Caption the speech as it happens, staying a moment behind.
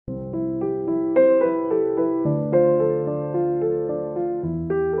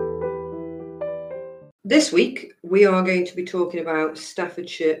This week, we are going to be talking about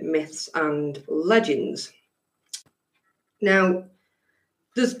Staffordshire myths and legends. Now,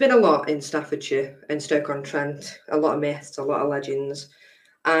 there's been a lot in Staffordshire and Stoke-on-Trent, a lot of myths, a lot of legends,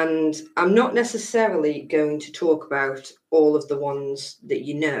 and I'm not necessarily going to talk about all of the ones that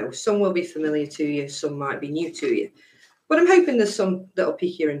you know. Some will be familiar to you, some might be new to you, but I'm hoping there's some that'll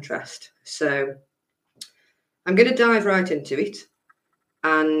pique your interest. So I'm going to dive right into it,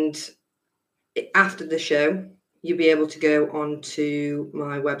 and after the show, you'll be able to go onto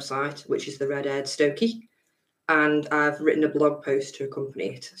my website, which is the Red Aired Stokie, and I've written a blog post to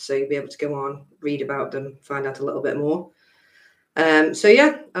accompany it. So you'll be able to go on, read about them, find out a little bit more. So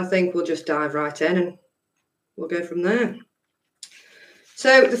yeah, I think we'll just dive right in and we'll go from there.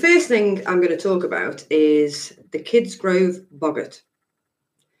 So the first thing I'm going to talk about is the Kidsgrove Boggart.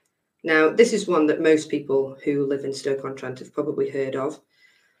 Now, this is one that most people who live in Stoke-on-Trent have probably heard of.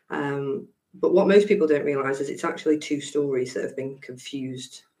 But what most people don't realise is it's actually two stories that have been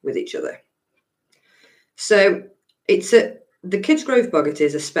confused with each other. So the Kidsgrove Boggart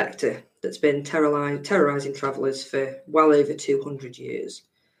is a spectre that's been terrorising travellers for well over 200 years.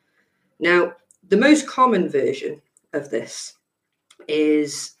 Now, the most common version of this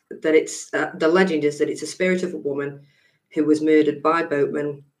is that the legend is that it's a spirit of a woman who was murdered by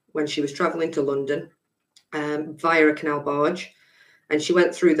boatmen when she was travelling to London via a canal barge. And she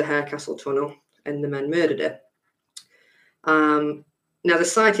went through the Harecastle Tunnel and the men murdered her. Now, the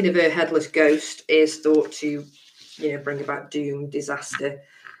sighting of her headless ghost is thought to, bring about doom, disaster.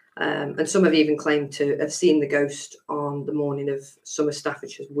 And some have even claimed to have seen the ghost on the morning of some of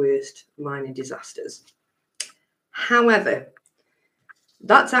Staffordshire's worst mining disasters. However,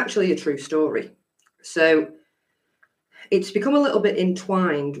 that's actually a true story. So it's become a little bit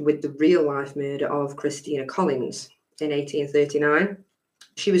entwined with the real-life murder of Christina Collins in 1839.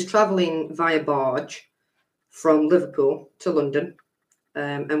 She was travelling via barge from Liverpool to London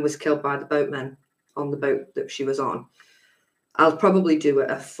and was killed by the boatmen on the boat that she was on. I'll probably do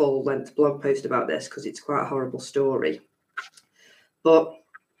a full-length blog post about this because it's quite a horrible story. But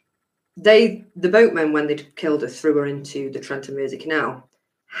the boatmen, when they'd killed her, threw her into the Trent and Mersey Canal.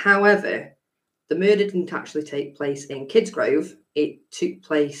 However, the murder didn't actually take place in Kidsgrove. It took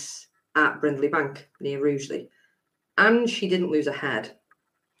place at Brindley Bank near Rugeley. And she didn't lose a head.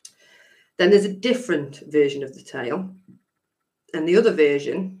 Then there's a different version of the tale. And the other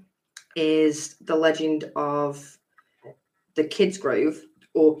version is the legend of the Kidsgrove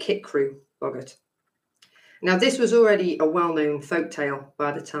or Kit Crew Boggart. Now, this was already a well-known folk tale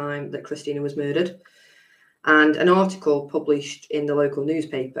by the time that Christina was murdered. And an article published in the local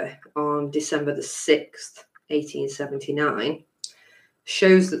newspaper on December the 6th, 1879,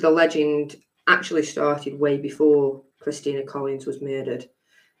 shows that the legend actually started way before Christina Collins was murdered.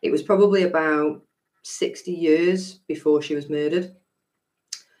 It was probably about 60 years before she was murdered.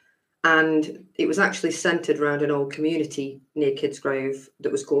 And it was actually centred around an old community near Kidsgrove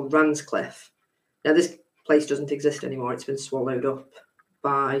that was called Ranscliffe. Now, this place doesn't exist anymore. It's been swallowed up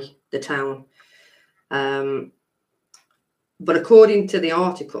by the town. But according to the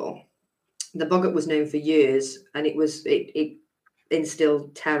article, the boggart was known for years, and it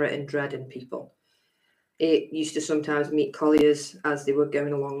instilled terror and dread in people. It used to sometimes meet colliers as they were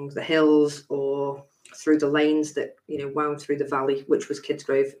going along the hills or through the lanes that wound through the valley, which was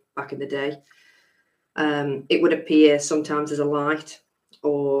Kidsgrove back in the day. It would appear sometimes as a light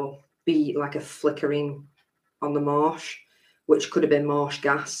or be like a flickering on the marsh, which could have been marsh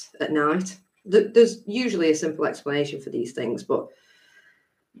gas at night. There's usually a simple explanation for these things, but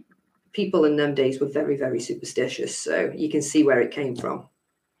people in them days were very, very superstitious, so you can see where it came from.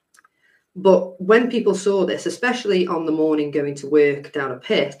 But when people saw this, especially on the morning going to work down a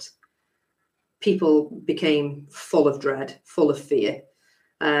pit, people became full of dread, full of fear.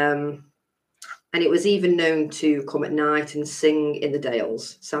 And it was even known to come at night and sing in the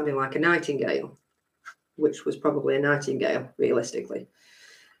dales, sounding like a nightingale, which was probably a nightingale, realistically.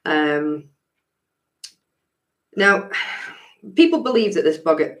 Now, people believe that this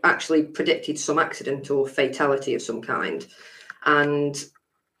boggart actually predicted some accident or fatality of some kind. And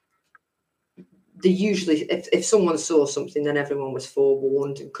usually, if someone saw something, then everyone was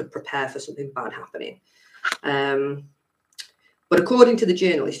forewarned and could prepare for something bad happening. But according to the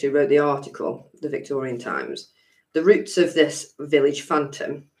journalist who wrote the article, the Victorian Times, the roots of this village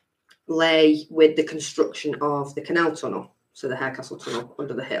phantom lay with the construction of the canal tunnel, so the Harecastle Tunnel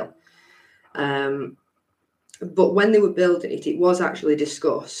under the hill. But when they were building it, it was actually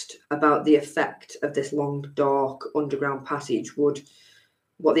discussed about the effect of this long, dark underground passage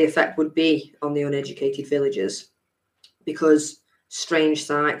what the effect would be on the uneducated villagers, because strange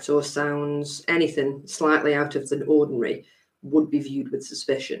sights or sounds, anything slightly out of the ordinary, would be viewed with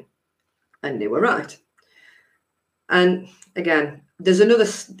suspicion. And they were right. And again, there's another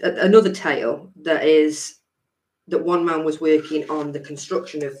tale that one man was working on the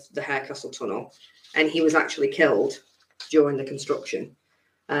construction of the Harecastle Tunnel, and he was actually killed during the construction.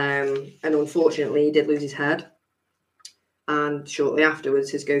 And unfortunately, he did lose his head. And shortly afterwards,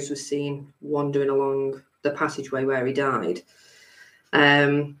 his ghost was seen wandering along the passageway where he died.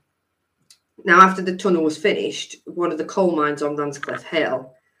 Now, after the tunnel was finished, one of the coal mines on Ranscliffe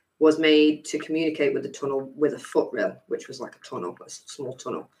Hill was made to communicate with the tunnel with a footrail, which was like a tunnel, a small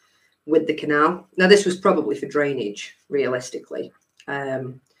tunnel, with the canal. Now, this was probably for drainage, realistically.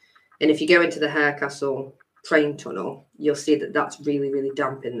 And if you go into the Harecastle train tunnel, you'll see that that's really, really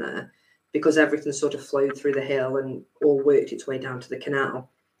damp in there because everything sort of flowed through the hill and all worked its way down to the canal.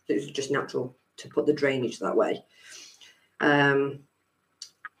 It was just natural to put the drainage that way. And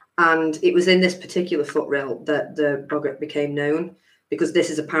it was in this particular footrail that the boggart became known, because this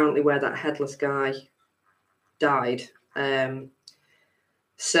is apparently where that headless guy died.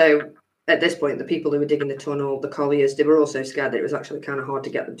 So at this point, the people who were digging the tunnel, the colliers, they were also scared that it was actually kind of hard to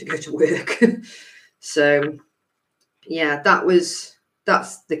get them to go to work. So yeah,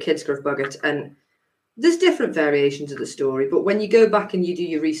 that's the Kidsgrove boggart. And there's different variations of the story, but when you go back and you do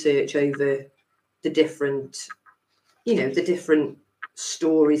your research over the different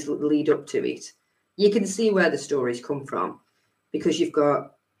stories that lead up to it, you can see where the stories come from, because you've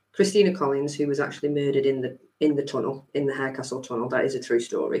got Christina Collins, who was actually murdered in the tunnel, in the Harecastle tunnel. That is a true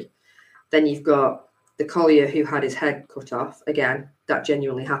story. Then you've got the collier who had his head cut off. Again, that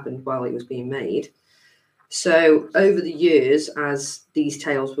genuinely happened while it was being made. So over the years, as these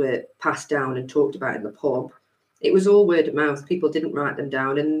tales were passed down and talked about in the pub, it was all word of mouth. People didn't write them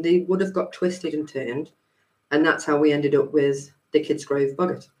down, and they would have got twisted and turned. And that's how we ended up with the Kidsgrove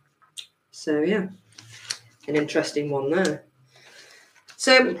boggart. So yeah, an interesting one there.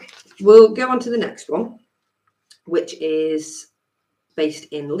 So we'll go on to the next one, which is based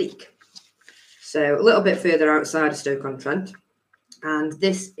in Leek. So a little bit further outside of Stoke-on-Trent. And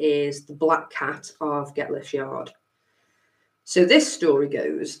this is the Black Cat of Getliff's Yard. So this story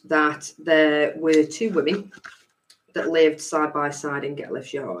goes that there were two women that lived side by side in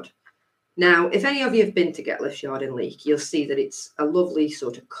Getliff's Yard. Now, if any of you have been to Getliff's Yard in Leek, you'll see that it's a lovely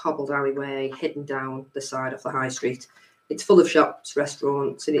sort of cobbled alleyway hidden down the side of the high street. It's full of shops,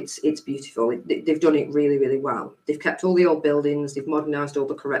 restaurants, and it's beautiful. They've done it really, really well. They've kept all the old buildings, they've modernised all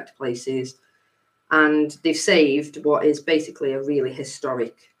the correct places, and they've saved what is basically a really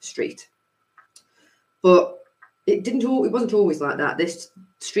historic street. But it wasn't always like that. This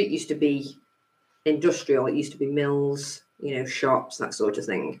street used to be industrial. It used to be mills, shops, that sort of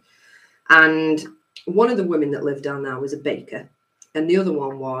thing. And one of the women that lived down there was a baker, and the other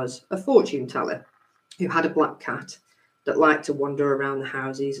one was a fortune teller who had a black cat that liked to wander around the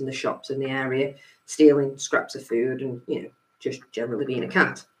houses and the shops in the area, stealing scraps of food and, just generally being a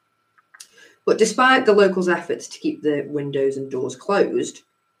cat. But despite the locals' efforts to keep the windows and doors closed,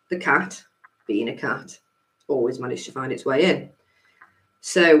 the cat, being a cat, always managed to find its way in.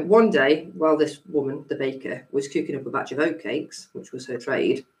 So one day, while this woman, the baker, was cooking up a batch of oatcakes, which was her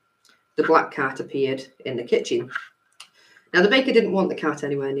trade, the black cat appeared in the kitchen. Now, the baker didn't want the cat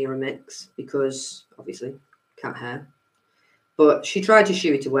anywhere near a mix because, obviously, cat hair. But she tried to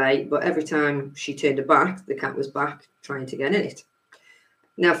shoo it away, but every time she turned her back, the cat was back trying to get in it.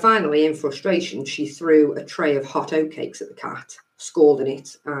 Now, finally, in frustration, she threw a tray of hot oatcakes at the cat, scalding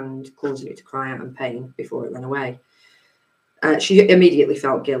it and causing it to cry out in pain before it ran away. She immediately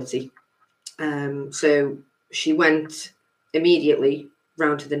felt guilty. So she went immediately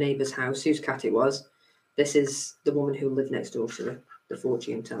round to the neighbour's house, whose cat it was. This is the woman who lived next door to the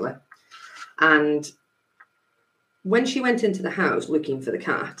fortune teller. And when she went into the house looking for the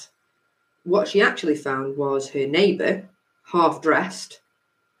cat, what she actually found was her neighbour, half dressed,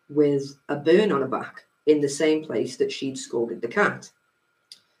 with a burn on her back in the same place that she'd scalded the cat.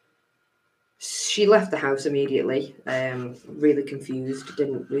 She left the house immediately, really confused,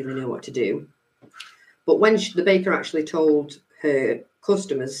 didn't really know what to do. But when the baker actually told her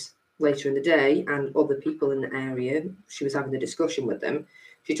customers later in the day and other people in the area, she was having a discussion with them,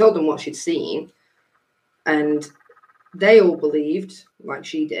 she told them what she'd seen, and they all believed, like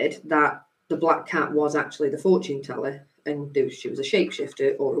she did, that the black cat was actually the fortune teller, and she was a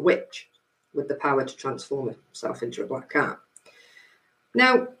shapeshifter or a witch with the power to transform herself into a black cat.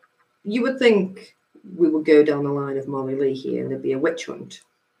 Now, you would think we would go down the line of Molly Lee here and there'd be a witch hunt.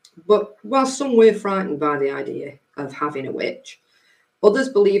 But while some were frightened by the idea of having a witch, others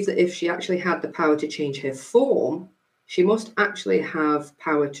believed that if she actually had the power to change her form, she must actually have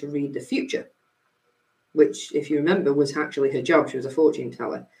power to read the future, which, if you remember, was actually her job. She was a fortune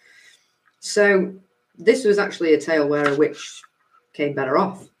teller. So this was actually a tale where a witch came better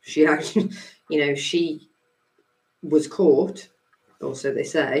off. She actually, she was caught, or so they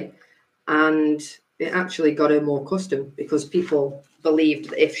say, and it actually got her more custom, because people believed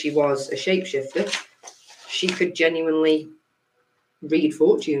that if she was a shapeshifter, she could genuinely read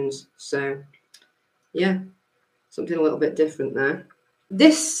fortunes. So, yeah, something a little bit different there.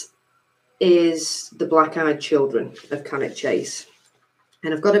 This is the black-eyed children of Cannock Chase.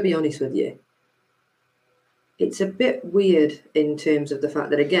 And I've got to be honest with you, it's a bit weird in terms of the fact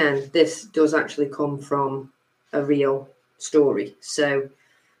that, again, this does actually come from a real story. So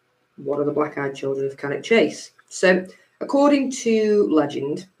what are the black-eyed children of Cannock Chase? So according to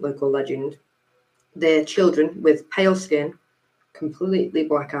legend, local legend, they're children with pale skin, completely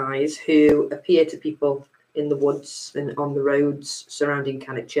black eyes, who appear to people in the woods and on the roads surrounding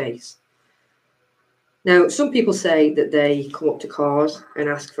Cannock Chase. Now, some people say that they come up to cars and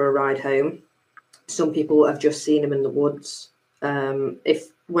ask for a ride home. Some people have just seen them in the woods.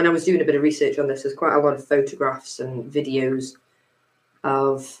 When I was doing a bit of research on this, there's quite a lot of photographs and videos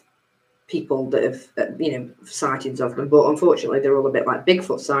of people that have, sightings of them. But unfortunately, they're all a bit like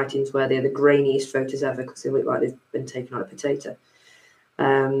Bigfoot sightings, where they're the grainiest photos ever, because they look like they've been taken out of a potato.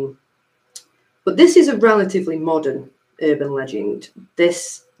 But this is a relatively modern urban legend.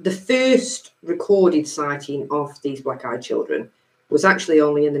 The first recorded sighting of these black-eyed children was actually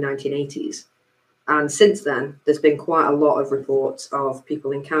only in the 1980s. And since then, there's been quite a lot of reports of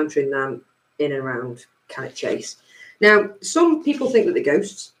people encountering them in and around Cannock Chase. Now, some people think that they're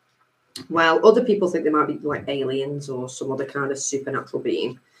ghosts, while other people think they might be like aliens or some other kind of supernatural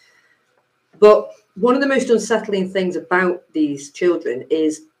being. But one of the most unsettling things about these children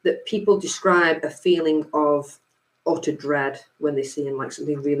is that people describe a feeling of utter dread when they see like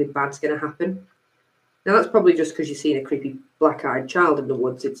something really bad's going to happen. Now, that's probably just because you're seeing a creepy black-eyed child in the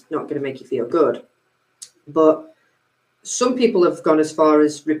woods. It's not going to make you feel good. But some people have gone as far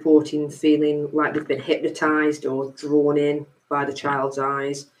as reporting feeling like they've been hypnotized or drawn in by the child's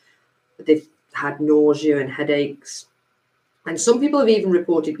eyes. They've had nausea and headaches. And some people have even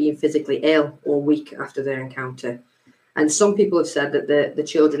reported being physically ill or weak after their encounter. And some people have said that the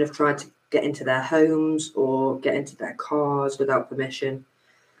children have tried to get into their homes or get into their cars without permission.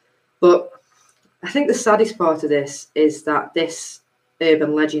 But I think the saddest part of this is that this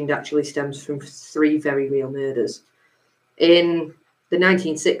urban legend actually stems from 3 very real murders. In the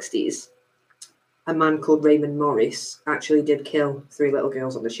 1960s, a man called Raymond Morris actually did kill 3 little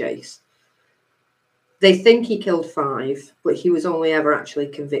girls on the chase. They think he killed 5, but he was only ever actually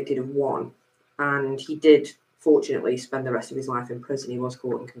convicted of 1. And he did, fortunately, spend the rest of his life in prison. He was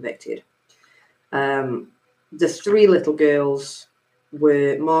caught and convicted. The 3 little girls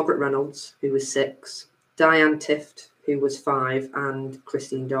were Margaret Reynolds, who was 6, Diane Tift, who was 5, and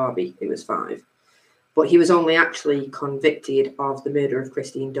Christine Darby, who was 5. But he was only actually convicted of the murder of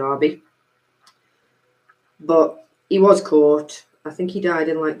Christine Darby. But he was caught. I think he died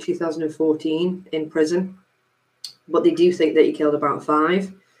in like 2014 in prison. But they do think that he killed about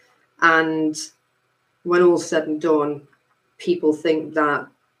 5. And when all's said and done, people think that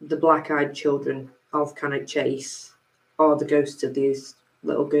the black-eyed children of Cannock Chase are the ghosts of these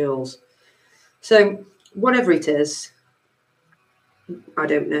little girls. So whatever it is, I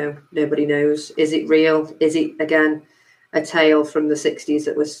don't know. Nobody knows. Is it real? Is it, again, a tale from the 60s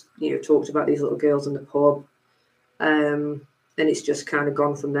that was, talked about these little girls in the pub? And it's just kind of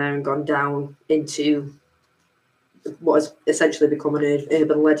gone from there and gone down into what has essentially become an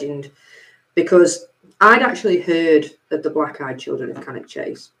urban legend. Because I'd actually heard of the black-eyed children of Cannock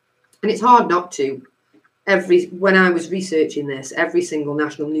Chase. And it's hard not to. When I was researching this, every single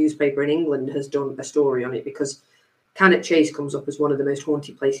national newspaper in England has done a story on it, because Cannock Chase comes up as one of the most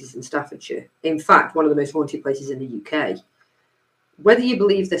haunted places in Staffordshire. In fact, one of the most haunted places in the UK. Whether you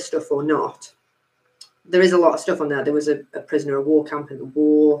believe this stuff or not, there is a lot of stuff on there. There was a prisoner of war camp in the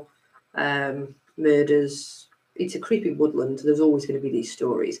war, murders. It's a creepy woodland. There's always going to be these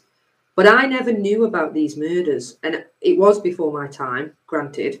stories. But I never knew about these murders. And it was before my time,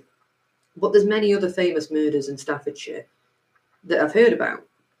 granted. But there's many other famous murders in Staffordshire that I've heard about.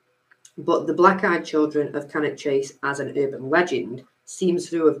 But the black-eyed children of Cannock Chase as an urban legend seems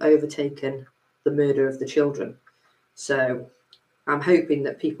to have overtaken the murder of the children. So I'm hoping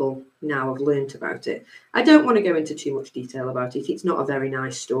that people now have learnt about it. I don't want to go into too much detail about it. It's not a very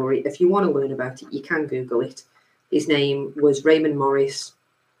nice story. If you want to learn about it, you can Google it. His name was Raymond Morris,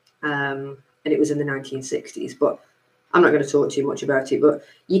 and it was in the 1960s. But I'm not going to talk too much about it. But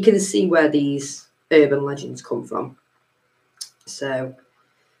you can see where these urban legends come from. So,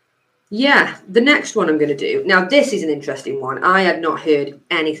 yeah, the next one I'm going to do. Now, this is an interesting one. I had not heard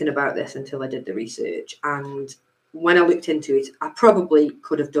anything about this until I did the research. And when I looked into it, I probably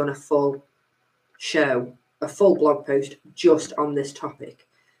could have done a full show, a full blog post just on this topic.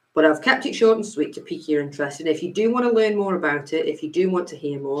 But I've kept it short and sweet to pique your interest. And if you do want to learn more about it, if you do want to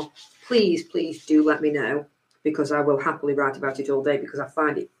hear more, please do let me know, because I will happily write about it all day, because I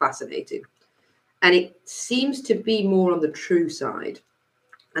find it fascinating. And it seems to be more on the true side.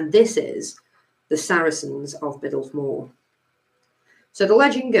 And this is the Saracens of Biddulph Moor. So the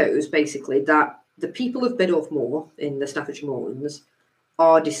legend goes basically that the people of Biddulph Moor in the Staffordshire Moorlands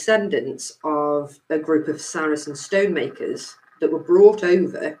are descendants of a group of Saracen stonemakers that were brought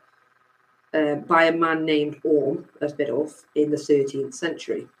over by a man named Orm of Biddulph in the 13th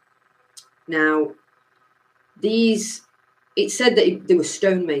century. Now, it's said that they were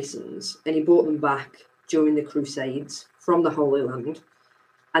stonemasons, and he brought them back during the Crusades from the Holy Land.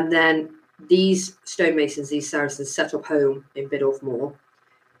 And then these stonemasons, these Saracens, set up home in Biddulph Moor,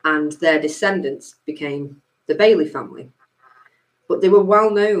 and their descendants became the Bailey family. But they were well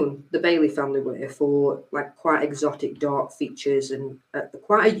known, the Bailey family were, for like quite exotic dark features and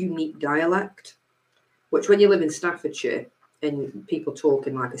quite a unique dialect, which when you live in Staffordshire and people talk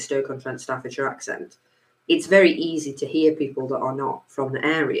in like a Stoke-on-Trent Staffordshire accent, it's very easy to hear people that are not from the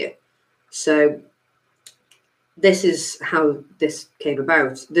area. So this is how this came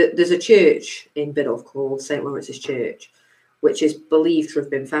about. There's a church in Biddulph called St. Lawrence's Church, which is believed to have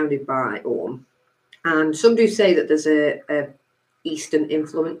been founded by Orm. And some do say that there's a Eastern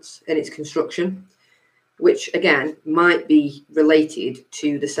influence in its construction, which again might be related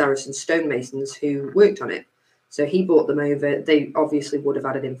to the Saracen stonemasons who worked on it. So he brought them over. They obviously would have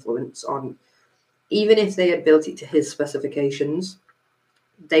had an influence on, even if they had built it to his specifications,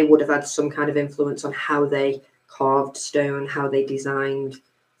 they would have had some kind of influence on how they carved stone, how they designed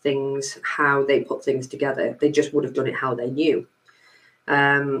things, how they put things together. They just would have done it how they knew.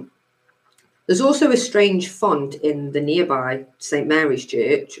 There's also a strange font in the nearby St. Mary's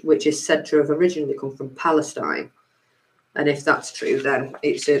Church, which is said to have originally come from Palestine. And if that's true, then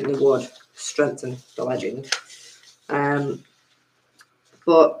it certainly would strengthen the legend.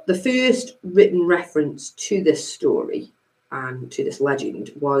 But the first written reference to this story and to this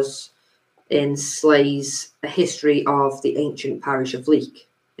legend was in Slay's A History of the Ancient Parish of Leek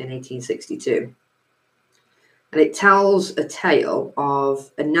in 1862. And it tells a tale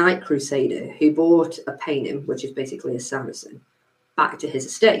of a knight crusader who brought a Paynim, which is basically a Saracen, back to his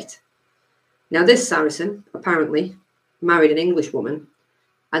estate. Now, this Saracen apparently married an English woman,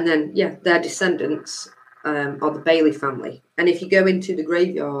 and then, their descendants are the Bailey family. And if you go into the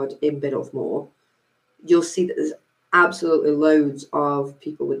graveyard in Biddulph Moor, you'll see that there's absolutely loads of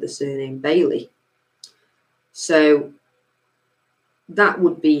people with the surname Bailey. So that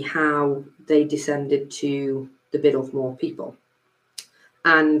would be how they descended to the Biddulph Moor people.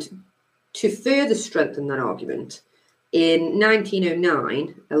 And to further strengthen that argument, in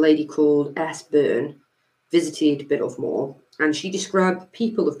 1909, a lady called S. Byrne visited Biddulph Moor, and she described the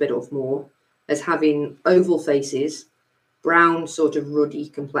people of Biddulph Moor as having oval faces, brown sort of ruddy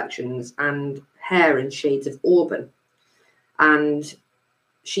complexions, and hair in shades of auburn. And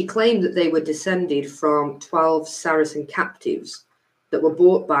she claimed that they were descended from 12 Saracen captives that were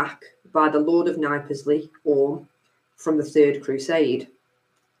brought back by the Lord of Knipersley, Orm, from the Third Crusade.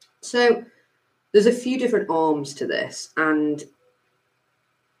 So there's a few different arms to this, and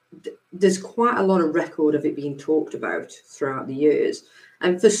there's quite a lot of record of it being talked about throughout the years.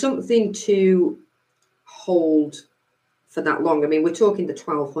 And for something to hold for that long, I mean, we're talking the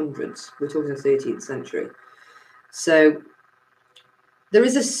 1200s, we're talking the 13th century. So there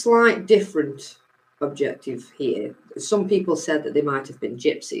is a slight different objective here. Some people said that they might have been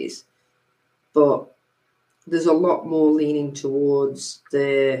gypsies, but there's a lot more leaning towards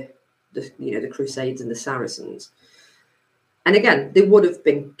the Crusades and the Saracens. And again, they would have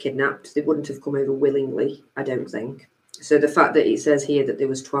been kidnapped. They wouldn't have come over willingly, I don't think. So the fact that it says here that there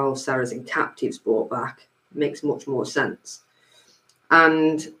was 12 Saracen captives brought back makes much more sense.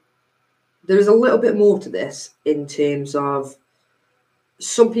 And there is a little bit more to this in terms of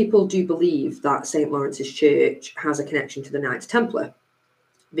some people do believe that St. Lawrence's Church has a connection to the Knights Templar,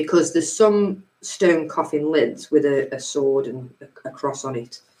 because there's some stone coffin lids with a sword and a cross on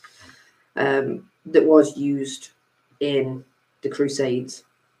it that was used in the Crusades.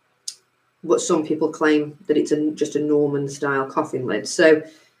 But some people claim that it's just a Norman-style coffin lid. So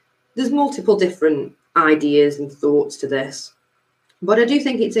there's multiple different ideas and thoughts to this. But I do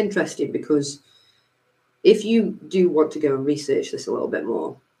think it's interesting, because if you do want to go and research this a little bit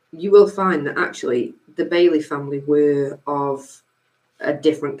more, you will find that actually the Bailey family were of a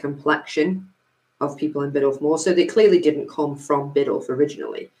different complexion of people in Biddulph Moor. So they clearly didn't come from Biddulph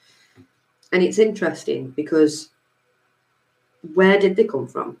originally. And it's interesting because where did they come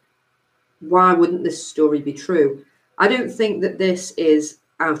from? Why wouldn't this story be true? I don't think that this is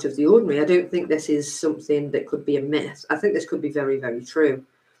out of the ordinary. I don't think this is something that could be a myth. I think this could be very, very true.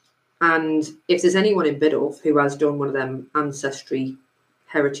 And if there's anyone in Biddulph who has done one of them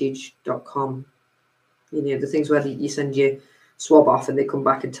ancestryheritage.com, the things where you send your swab off and they come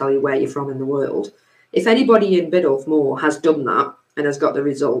back and tell you where you're from in the world. If anybody in Biddulph Moor has done that and has got the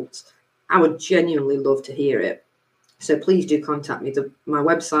results, I would genuinely love to hear it. So please do contact me. My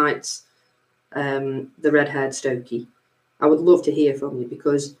website's The Red-Haired Stokie. I would love to hear from you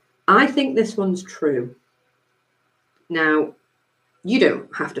because I think this one's true. Now, you don't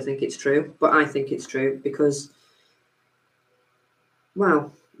have to think it's true, but I think it's true because,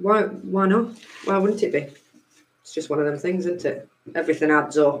 well, why not? Why wouldn't it be? It's just one of them things, isn't it? Everything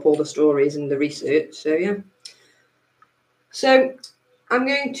adds up, all the stories and the research. So, yeah. So, I'm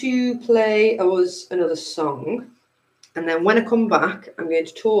going to play us another song. And then when I come back, I'm going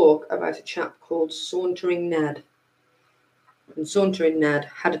to talk about a chap called Sauntering Ned. And Sauntering Ned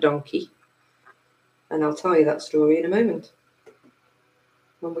had a donkey. And I'll tell you that story in a moment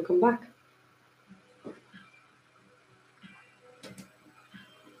when we come back.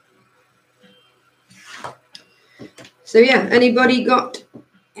 So, yeah, anybody got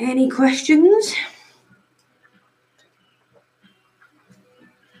any questions?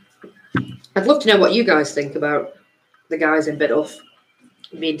 I'd love to know what you guys think about the guys in Biddulph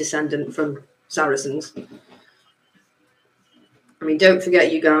being descendant from Saracens. I mean, don't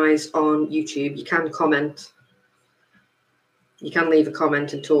forget, you guys on YouTube, you can comment. You can leave a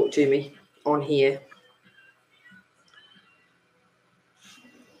comment and talk to me on here.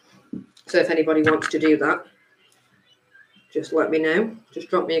 So if anybody wants to do that, just let me know. Just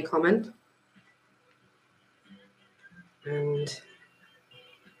drop me a comment. And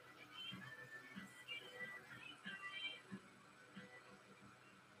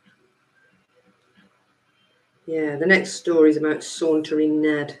yeah, the next story is about Sauntering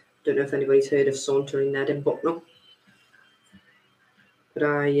Ned. Don't know if anybody's heard of Sauntering Ned in Bucknell. But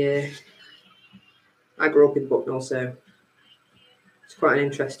I grew up in Bucknell, so it's quite an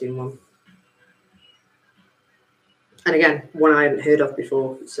interesting one. And again, one I hadn't heard of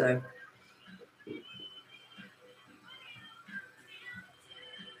before, so.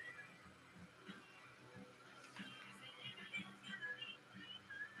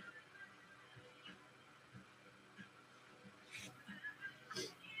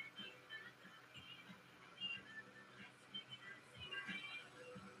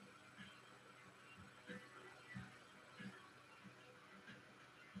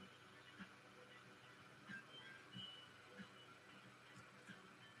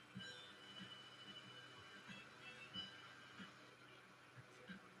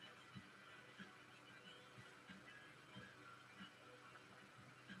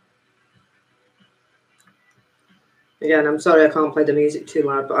 Again, I'm sorry I can't play the music too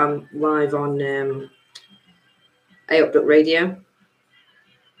loud, but I'm live on A-Up Radio.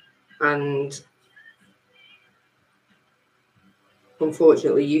 And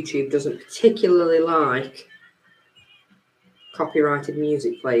unfortunately, YouTube doesn't particularly like copyrighted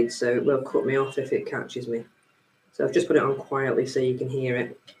music played, so it will cut me off if it catches me. So I've just put it on quietly so you can hear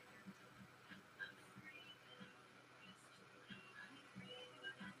it.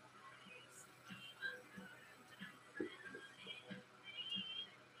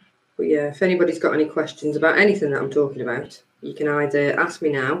 But yeah, if anybody's got any questions about anything that I'm talking about, you can either ask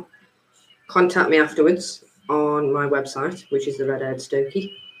me now, contact me afterwards on my website, which is the Red-Haired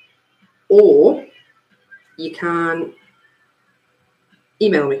Stokie, or you can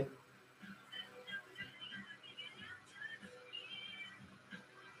email me.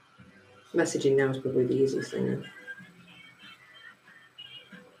 Messaging now is probably the easiest thing.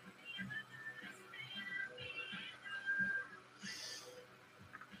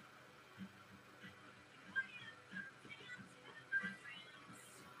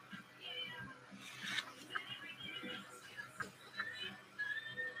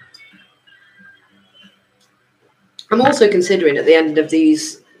 I'm also considering at the end of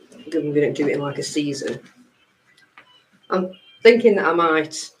these, given we don't do it in like a season, I'm thinking that I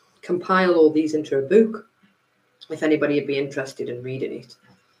might compile all these into a book. If anybody would be interested in reading it,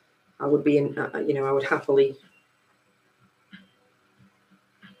 I would be in, I would happily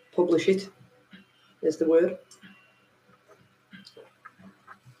publish it, is the word.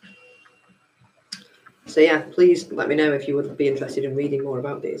 So yeah, please let me know if you would be interested in reading more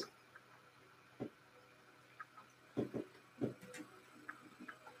about these.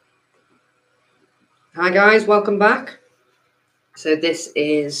 Hi guys, welcome back. So this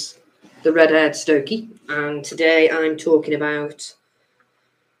is the red-haired Stokie, and today I'm talking about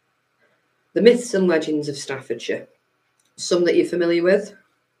the myths and legends of Staffordshire. Some that you're familiar with,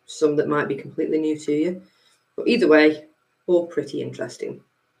 some that might be completely new to you, but either way, all pretty interesting.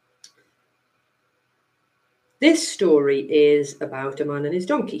 This story is about a man and his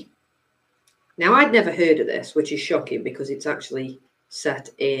donkey. Now, I'd never heard of this, which is shocking because it's actually set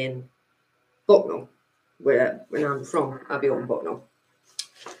in Bucknell, where I'm from, Abbeyton, Bucknell.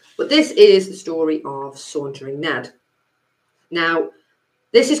 But this is the story of Sauntering Ned. Now,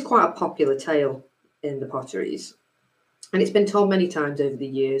 this is quite a popular tale in the potteries, and it's been told many times over the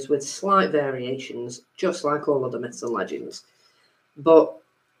years with slight variations, just like all other myths and legends. But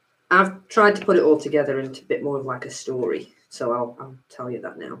I've tried to put it all together into a bit more of like a story, so I'll tell you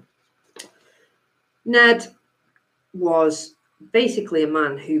that now. Ned was basically a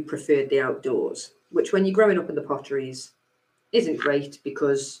man who preferred the outdoors, which when you're growing up in the potteries isn't great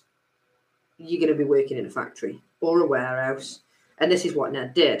because you're going to be working in a factory or a warehouse, and this is what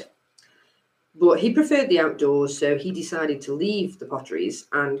Ned did. But he preferred the outdoors, so he decided to leave the potteries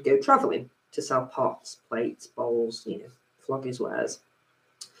and go travelling to sell pots, plates, bowls, flog his wares.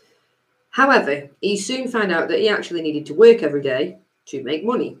 However, he soon found out that he actually needed to work every day to make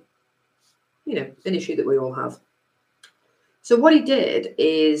money. An issue that we all have. So what he did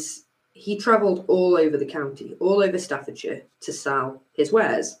is he travelled all over the county, all over Staffordshire, to sell his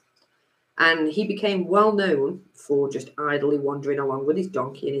wares. And he became well known for just idly wandering along with his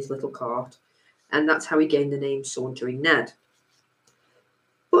donkey in his little cart. And that's how he gained the name Sauntering Ned.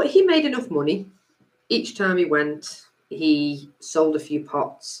 But he made enough money. Each time he went, he sold a few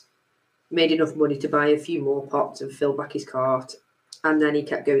pots, made enough money to buy a few more pots and fill back his cart. And then he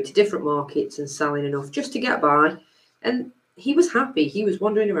kept going to different markets and selling enough just to get by. And he was happy. He was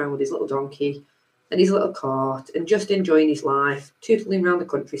wandering around with his little donkey and his little cart and just enjoying his life, tootling around the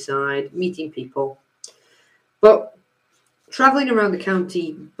countryside, meeting people. But travelling around the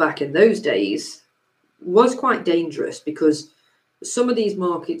county back in those days was quite dangerous because some of these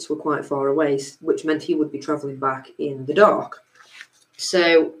markets were quite far away, which meant he would be travelling back in the dark.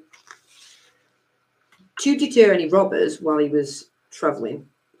 So to deter any robbers while he was travelling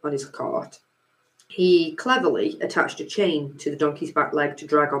on his cart, he cleverly attached a chain to the donkey's back leg to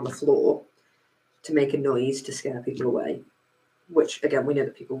drag on the floor to make a noise to scare people away, which, again, we know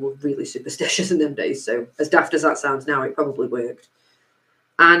that people were really superstitious in them days, so as daft as that sounds now, it probably worked.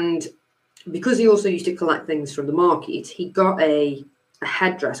 And because he also used to collect things from the market, he got a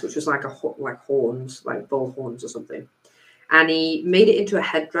headdress, which was like horns, like bull horns or something, and he made it into a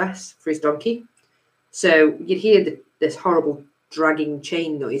headdress for his donkey. So you'd hear this horrible dragging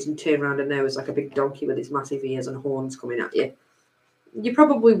chain noise and turn around and there was like a big donkey with its massive ears and horns coming at you. You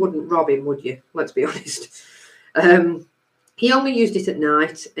probably wouldn't rob him, would you? Let's be honest. He only used it at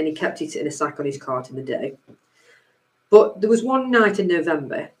night and he kept it in a sack on his cart in the day. But there was one night in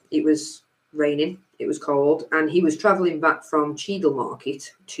November, it was raining, it was cold, and he was travelling back from Cheadle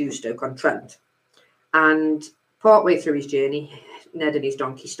Market to Stoke-on-Trent. And partway through his journey, Ned and his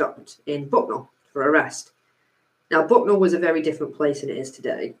donkey stopped in Bucknell for a rest. Now, Bucknell was a very different place than it is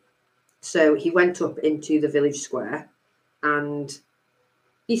today. So he went up into the village square and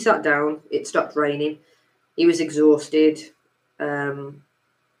he sat down. It stopped raining. He was exhausted. And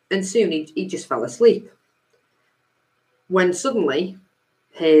soon he just fell asleep. When suddenly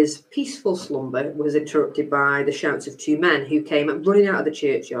his peaceful slumber was interrupted by the shouts of two men who came running out of the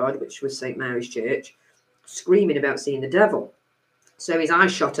churchyard, which was St. Mary's Church, screaming about seeing the devil. So his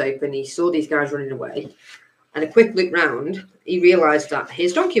eyes shot open. He saw these guys running away. And a quick look round, he realised that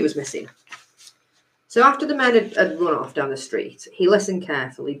his donkey was missing. So after the men had run off down the street, he listened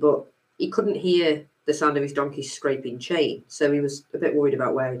carefully, but he couldn't hear the sound of his donkey's scraping chain. So he was a bit worried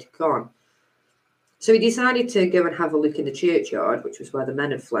about where it had gone. So he decided to go and have a look in the churchyard, which was where the men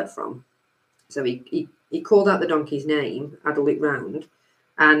had fled from. So he called out the donkey's name, had a look round,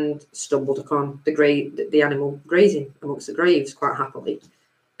 and stumbled upon the animal grazing amongst the graves quite happily.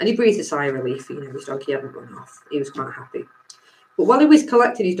 And he breathed a sigh of relief. His donkey hadn't run off. He was quite happy. But while he was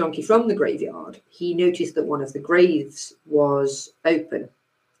collecting his donkey from the graveyard, he noticed that one of the graves was open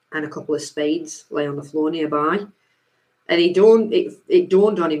and a couple of spades lay on the floor nearby. And it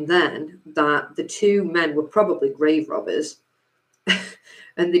dawned on him then that the two men were probably grave robbers.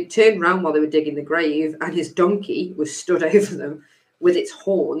 And they turned round while they were digging the grave, and his donkey was stood over them with its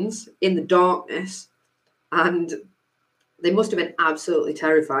horns in the darkness. And They must have been absolutely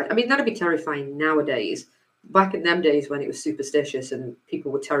terrified. I mean, that'd be terrifying nowadays. Back in them days when it was superstitious and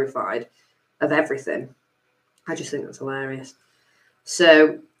people were terrified of everything, I just think that's hilarious.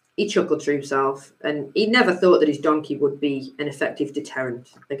 So he chuckled to himself, and he never thought that his donkey would be an effective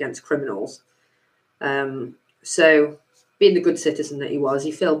deterrent against criminals. So, being the good citizen that he was,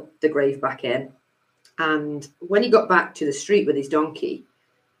 he filled the grave back in. And when he got back to the street with his donkey,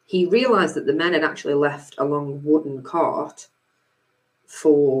 he realised that the men had actually left a long wooden cart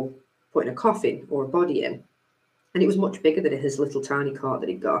for putting a coffin or a body in. And it was much bigger than his little tiny cart that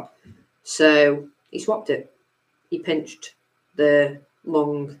he'd got. So he swapped it. He pinched the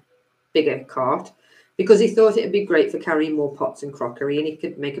long, bigger cart because he thought it'd be great for carrying more pots and crockery, and he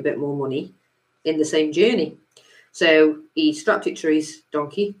could make a bit more money in the same journey. So he strapped it to his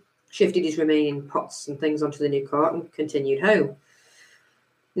donkey, shifted his remaining pots and things onto the new cart, and continued home.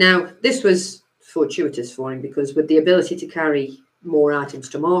 Now, this was fortuitous for him because with the ability to carry more items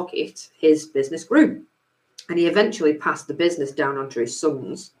to market, his business grew. And he eventually passed the business down onto his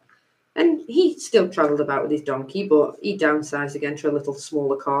sons. And he still travelled about with his donkey, but he downsized again to a little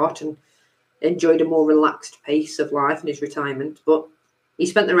smaller cart and enjoyed a more relaxed pace of life in his retirement. But he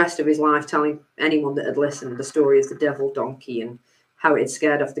spent the rest of his life telling anyone that had listened the story of the devil donkey and how it had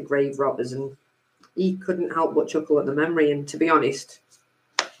scared off the grave robbers. And he couldn't help but chuckle at the memory. And to be honest,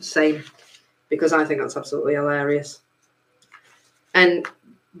 same, because I think that's absolutely hilarious. And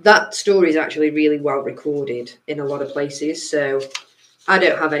that story is actually really well recorded in a lot of places. So I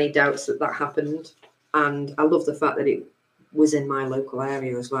don't have any doubts that that happened. And I love the fact that it was in my local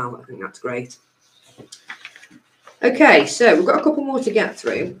area as well. I think that's great. Okay, so we've got a couple more to get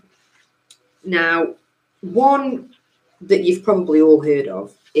through. Now, one that you've probably all heard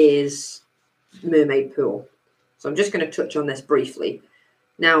of is Mermaid Pool. So I'm just going to touch on this briefly.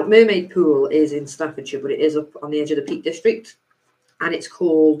 Now, Mermaid Pool is in Staffordshire, but it is up on the edge of the Peak District. And it's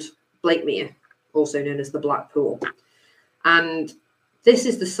called Blakemere, also known as the Black Pool. And this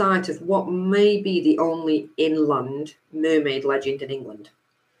is the site of what may be the only inland mermaid legend in England.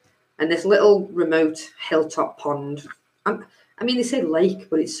 And this little remote hilltop pond, I mean, they say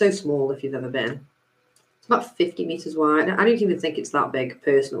lake, but it's so small if you've ever been. It's about 50 metres wide. I don't even think it's that big,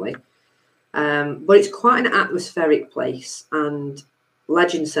 personally. But it's quite an atmospheric place. And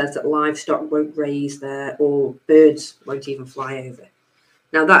legend says that livestock won't graze there or birds won't even fly over.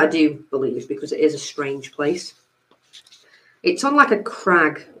 Now, that I do believe because it is a strange place. It's on like a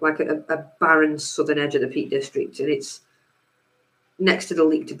crag, like a barren southern edge of the Peak District, and it's next to the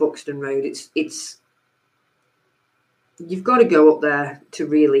Leek to Buxton Road. It's you've got to go up there to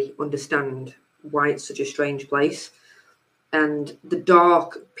really understand why it's such a strange place. And the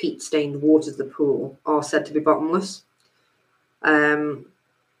dark peat-stained waters of the pool are said to be bottomless. Now,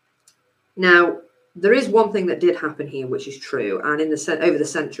 there is one thing that did happen here, which is true, and over the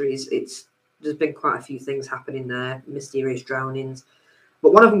centuries, there's been quite a few things happening there, mysterious drownings,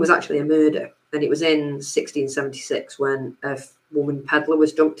 but one of them was actually a murder, and it was in 1676 when a woman peddler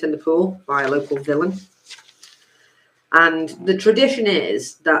was dumped in the pool by a local villain. And the tradition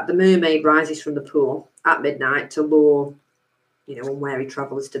is that the mermaid rises from the pool at midnight to lure, unwary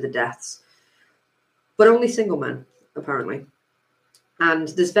travellers to the deaths, but only single men, apparently. And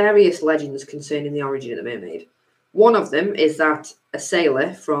there's various legends concerning the origin of the mermaid. One of them is that a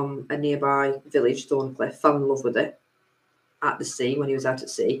sailor from a nearby village, Thorncliffe, fell in love with her at the sea when he was out at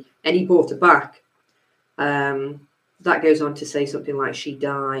sea, and he brought her back. That goes on to say something like she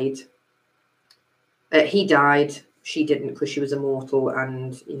died. He died. She didn't because she was immortal,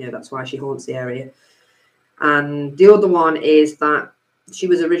 and that's why she haunts the area. And the other one is that she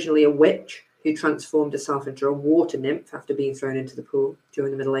was originally a witch who transformed herself into a water nymph after being thrown into the pool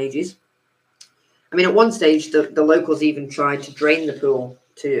during the Middle Ages. I mean, at one stage, the locals even tried to drain the pool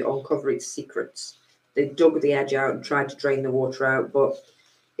to uncover its secrets. They dug the edge out and tried to drain the water out, but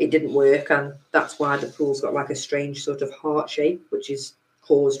it didn't work, and that's why the pool's got like a strange sort of heart shape, which is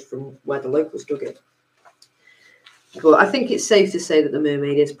caused from where the locals dug it. But I think it's safe to say that the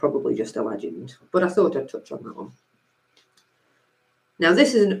mermaid is probably just a legend, but I thought I'd touch on that one. Now,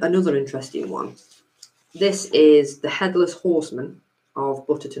 this is another interesting one. This is the Headless Horseman of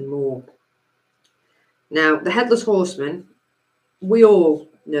Butterton Moor. Now, the Headless Horseman, we all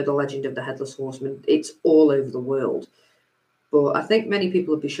know the legend of the Headless Horseman. It's all over the world. But I think many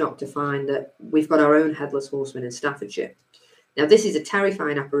people would be shocked to find that we've got our own Headless Horseman in Staffordshire. Now, this is a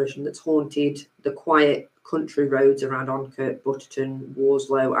terrifying apparition that's haunted the quiet country roads around Onkirk, Butterton,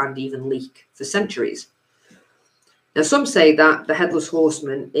 Worslow, and even Leek for centuries. Now, some say that the Headless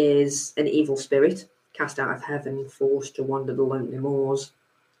Horseman is an evil spirit cast out of heaven, forced to wander the lonely moors,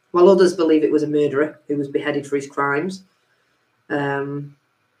 while others believe it was a murderer who was beheaded for his crimes.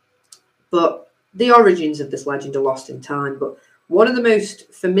 But the origins of this legend are lost in time. But one of the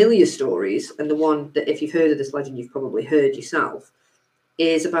most familiar stories, and the one that if you've heard of this legend, you've probably heard yourself,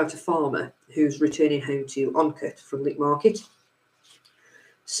 is about a farmer who's returning home to Oncourt from Leek Market.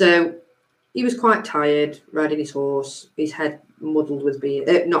 So he was quite tired, riding his horse, his head muddled with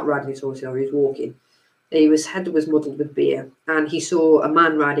beer. Not riding his horse, no, he was walking. His head was muddled with beer, and he saw a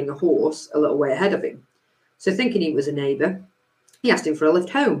man riding a horse a little way ahead of him. So thinking he was a neighbour, he asked him for a lift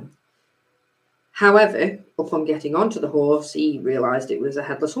home. However, upon getting onto the horse, he realised it was a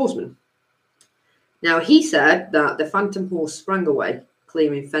headless horseman. Now, he said that the phantom horse sprang away,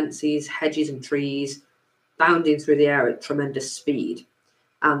 clearing fences, hedges and trees, bounding through the air at tremendous speed.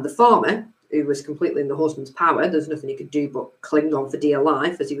 And the farmer, who was completely in the horseman's power, there's nothing he could do but cling on for dear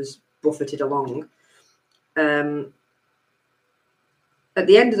life as he was buffeted along. At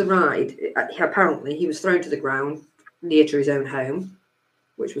the end of the ride, apparently he was thrown to the ground near to his own home,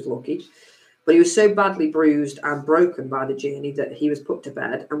 which was lucky. But he was so badly bruised and broken by the journey that he was put to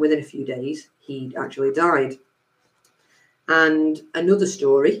bed, and within a few days, he actually died. And another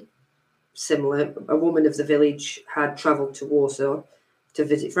story, similar, a woman of the village had travelled to Warsaw to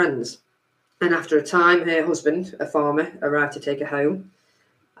visit friends. And after a time, her husband, a farmer, arrived to take her home.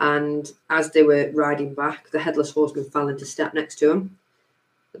 And as they were riding back, the headless horseman fell into step next to him.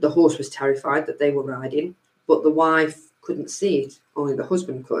 The horse was terrified that they were riding, but the wife couldn't see it, only the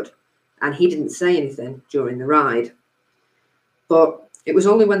husband could. And he didn't say anything during the ride. But it was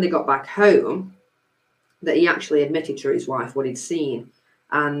only when they got back home that he actually admitted to his wife what he'd seen.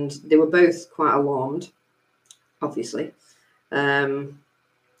 And they were both quite alarmed, obviously. And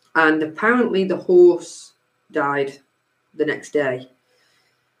apparently the horse died the next day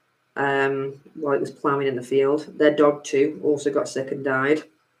while it was ploughing in the field. Their dog too also got sick and died.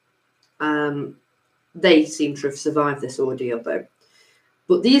 They seem to have survived this ordeal though.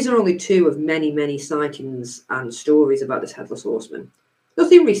 But these are only two of many, many sightings and stories about this headless horseman.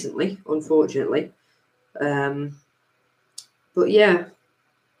 Nothing recently, unfortunately. But yeah,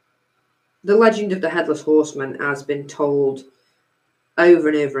 the legend of the headless horseman has been told over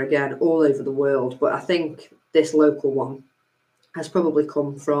and over again all over the world. But I think this local one has probably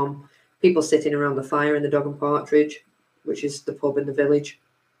come from people sitting around the fire in the Dog and Partridge, which is the pub in the village,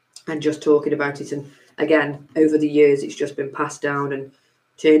 and just talking about it. And again, over the years, it's just been passed down and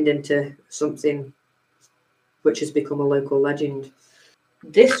turned into something which has become a local legend.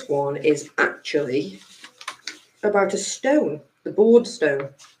 This one is actually about a stone, the Board Stone.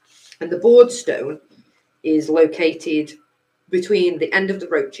 And the Board Stone is located between the end of the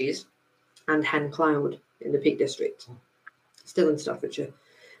Roaches and Hen Cloud in the Peak District, still in Staffordshire.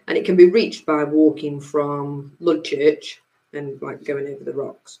 And it can be reached by walking from Ludchurch and like going over the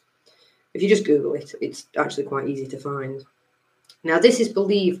rocks. If you just Google it, it's actually quite easy to find. Now, this is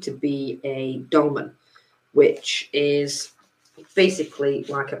believed to be a dolmen, which is basically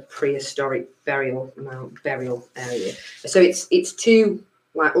like a prehistoric burial area. So it's two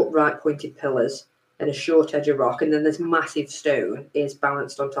like upright pointed pillars and a short edge of rock, and then this massive stone is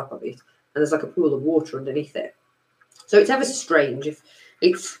balanced on top of it, and there's like a pool of water underneath it. So it's ever so strange.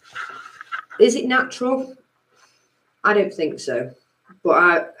 Is it natural? I don't think so.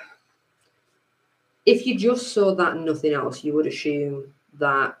 But if you just saw that and nothing else, you would assume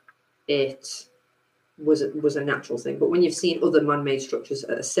that it was a natural thing. But when you've seen other man-made structures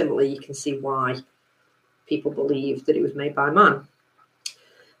that are similar, you can see why people believe that it was made by man.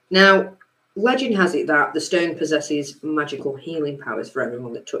 Now, legend has it that the stone possesses magical healing powers for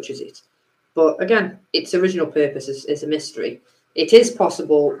everyone that touches it. But again, its original purpose is a mystery. It is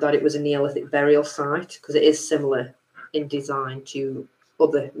possible that it was a Neolithic burial site, because it is similar in design to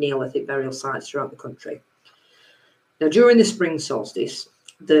other Neolithic burial sites throughout the country. Now, during the spring solstice,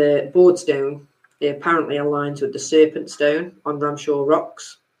 the Board Stone apparently aligns with the Serpent Stone on Ramshaw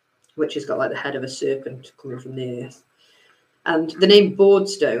Rocks, which has got like the head of a serpent coming from the earth. And the name Board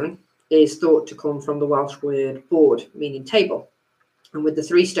Stone is thought to come from the Welsh word board, meaning table, and with the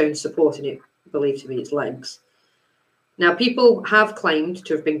three stones supporting it believed to be its legs. Now, people have claimed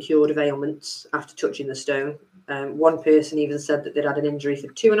to have been cured of ailments after touching the stone. One person even said that they'd had an injury for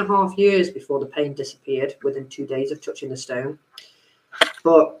 2.5 years before the pain disappeared within 2 days of touching the stone.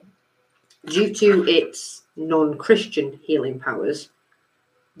 But due to its non-Christian healing powers,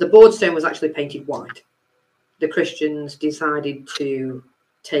 the Board Stone was actually painted white. The Christians decided to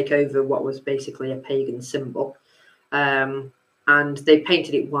take over what was basically a pagan symbol, and they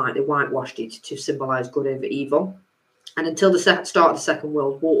painted it white. They whitewashed it to symbolise good over evil. And until the start of the Second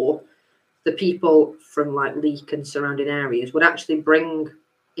World War, the people from like Leek and surrounding areas would actually bring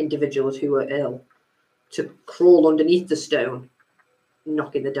individuals who were ill to crawl underneath the stone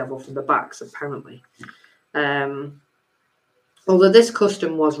knocking the devil from the backs, apparently. Although this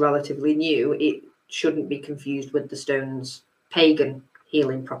custom was relatively new, it shouldn't be confused with the stone's pagan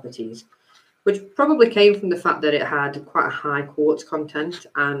healing properties, which probably came from the fact that it had quite a high quartz content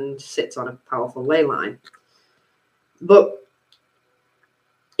and sits on a powerful ley line. But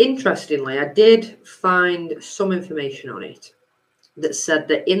interestingly, I did find some information on it that said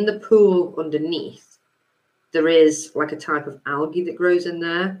that in the pool underneath, there is like a type of algae that grows in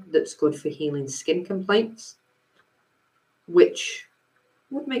there that's good for healing skin complaints, which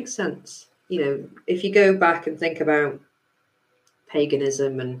would make sense. You know, if you go back and think about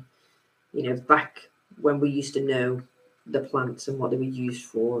paganism and, you know, back when we used to know the plants and what they were used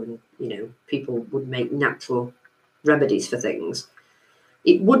for, and, you know, people would make natural remedies for things,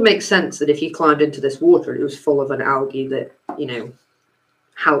 it would make sense that if you climbed into this water, it was full of an algae that, you know,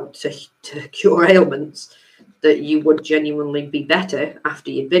 helped to cure ailments, that you would genuinely be better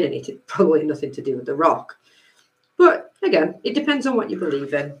after you'd been in it. It's probably nothing to do with the rock. But again, it depends on what you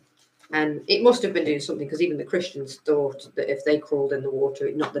believe in. And it must have been doing something, because even the Christians thought that if they crawled in the water,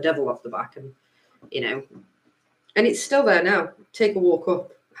 it knocked the devil off the back. And, you know, and it's still there now. Take a walk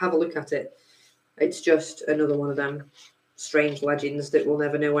up, have a look at it. It's just another one of them strange legends that we'll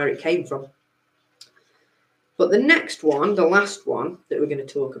never know where it came from. But the next one, the last one that we're going to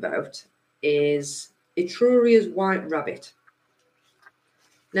talk about, is Etruria's white rabbit.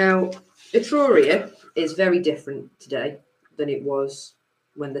 Now, Etruria is very different today than it was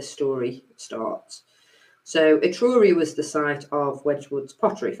when the story starts. So Etruria was the site of Wedgwood's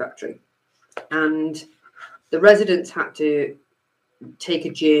pottery factory, and the residents had to take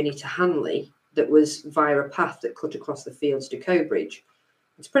a journey to Hanley that was via a path that cut across the fields to Cobridge.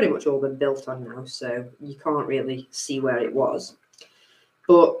 It's pretty much all been built on now, so you can't really see where it was.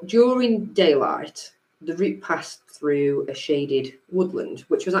 But during daylight, the route passed through a shaded woodland,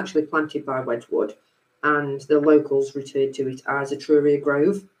 which was actually planted by Wedgwood, and the locals referred to it as Etruria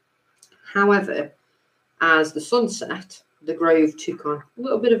Grove. However, as the sun set, the grove took on a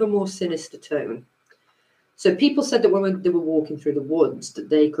little bit of a more sinister tone. So people said that when they were walking through the woods, that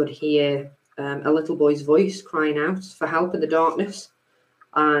they could hear a little boy's voice crying out for help in the darkness.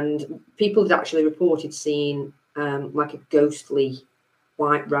 And people had actually reported seeing like a ghostly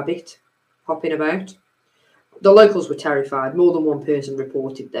white rabbit hopping about. The locals were terrified. More than one person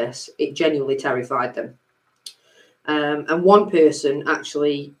reported this. It genuinely terrified them. And one person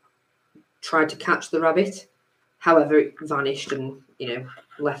actually tried to catch the rabbit. However, it vanished and, you know,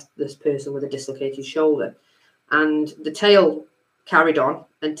 left this person with a dislocated shoulder. And the tale carried on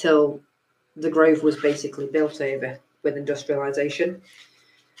until the grove was basically built over with industrialisation.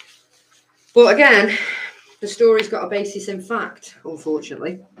 But again, the story's got a basis in fact,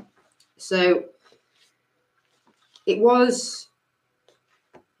 unfortunately. So it was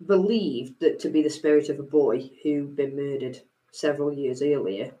believed that to be the spirit of a boy who'd been murdered several years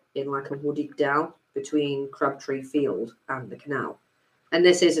earlier in like a wooded dell between Crabtree Field and the canal. And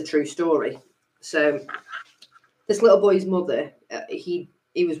this is a true story. So this little boy's mother, he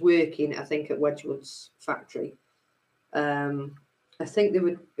was working, I think, at Wedgwood's factory. I think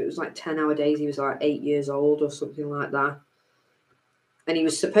it was like 10-hour days. He was like 8 years old or something like that. And he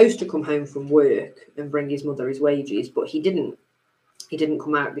was supposed to come home from work and bring his mother his wages, but he didn't. He didn't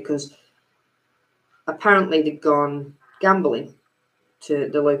come out because apparently they'd gone gambling to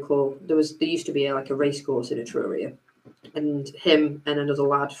the local. There used to be a race course in Etruria, and him and another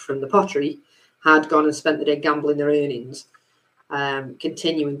lad from the pottery had gone and spent the day gambling their earnings,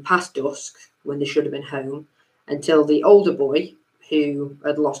 continuing past dusk when they should have been home, until the older boy, who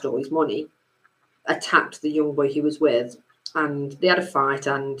had lost all his money, attacked the young boy he was with, and they had a fight,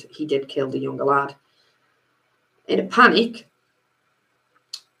 and he did kill the younger lad. In a panic,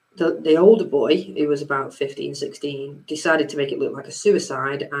 the older boy, who was about 15, 16, decided to make it look like a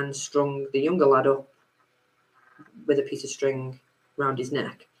suicide and strung the younger lad up with a piece of string round his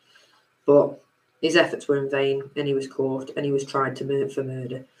neck. But his efforts were in vain, and he was caught, and he was tried for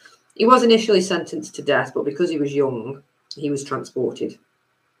murder. He was initially sentenced to death, but because he was young, he was transported.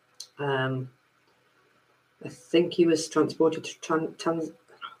 I think he was transported to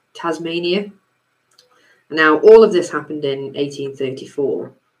Tasmania. Now, all of this happened in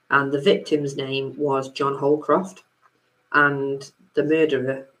 1834, and the victim's name was John Holcroft, and the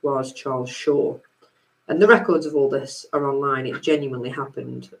murderer was Charles Shaw. And the records of all this are online. It genuinely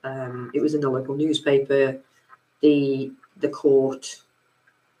happened. It was in the local newspaper. The court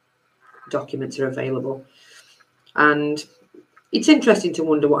documents are available. And it's interesting to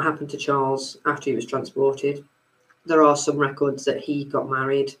wonder what happened to Charles after he was transported. There are some records that he got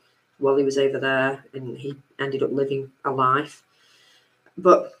married while he was over there, and he ended up living a life.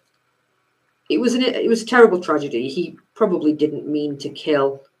 But it was a terrible tragedy. He probably didn't mean to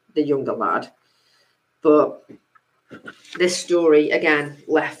kill the younger lad, but this story again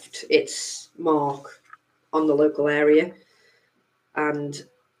left its mark on the local area, and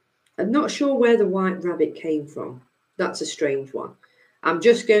I'm not sure where the white rabbit came from. That's a strange one. I'm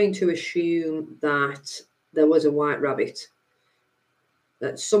just going to assume that there was a white rabbit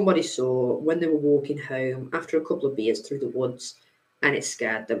that somebody saw when they were walking home after a couple of beers through the woods, and it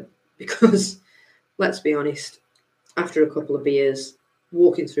scared them. Because, let's be honest, after a couple of beers,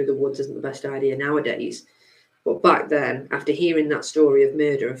 walking through the woods isn't the best idea nowadays. But back then, after hearing that story of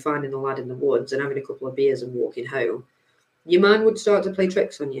murder and finding the lad in the woods and having a couple of beers and walking home, your mind would start to play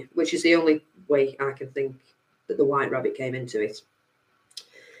tricks on you, which is the only way I can think that the white rabbit came into it.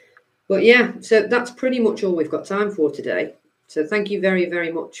 But yeah, so that's pretty much all we've got time for today. So thank you very,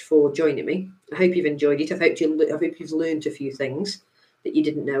 very much for joining me. I hope you've enjoyed it. I hope you've learned a few things that you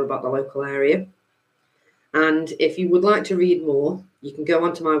didn't know about the local area. And if you would like to read more, you can go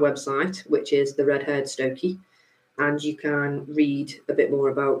onto my website, which is the Red-Haired Stokie, and you can read a bit more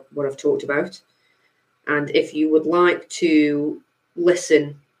about what I've talked about. And if you would like to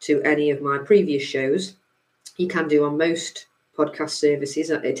listen to any of my previous shows, you can do on most podcast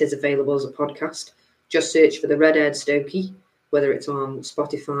services. It is available as a podcast. Just search for the Red-Haired Stokie, whether it's on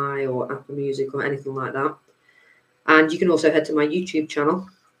Spotify or Apple Music or anything like that. And you can also head to my YouTube channel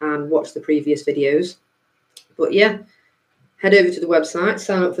and watch the previous videos. But yeah, head over to the website,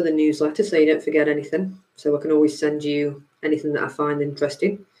 sign up for the newsletter so you don't forget anything. So I can always send you anything that I find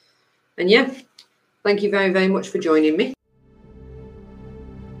interesting. And yeah, thank you very, very much for joining me.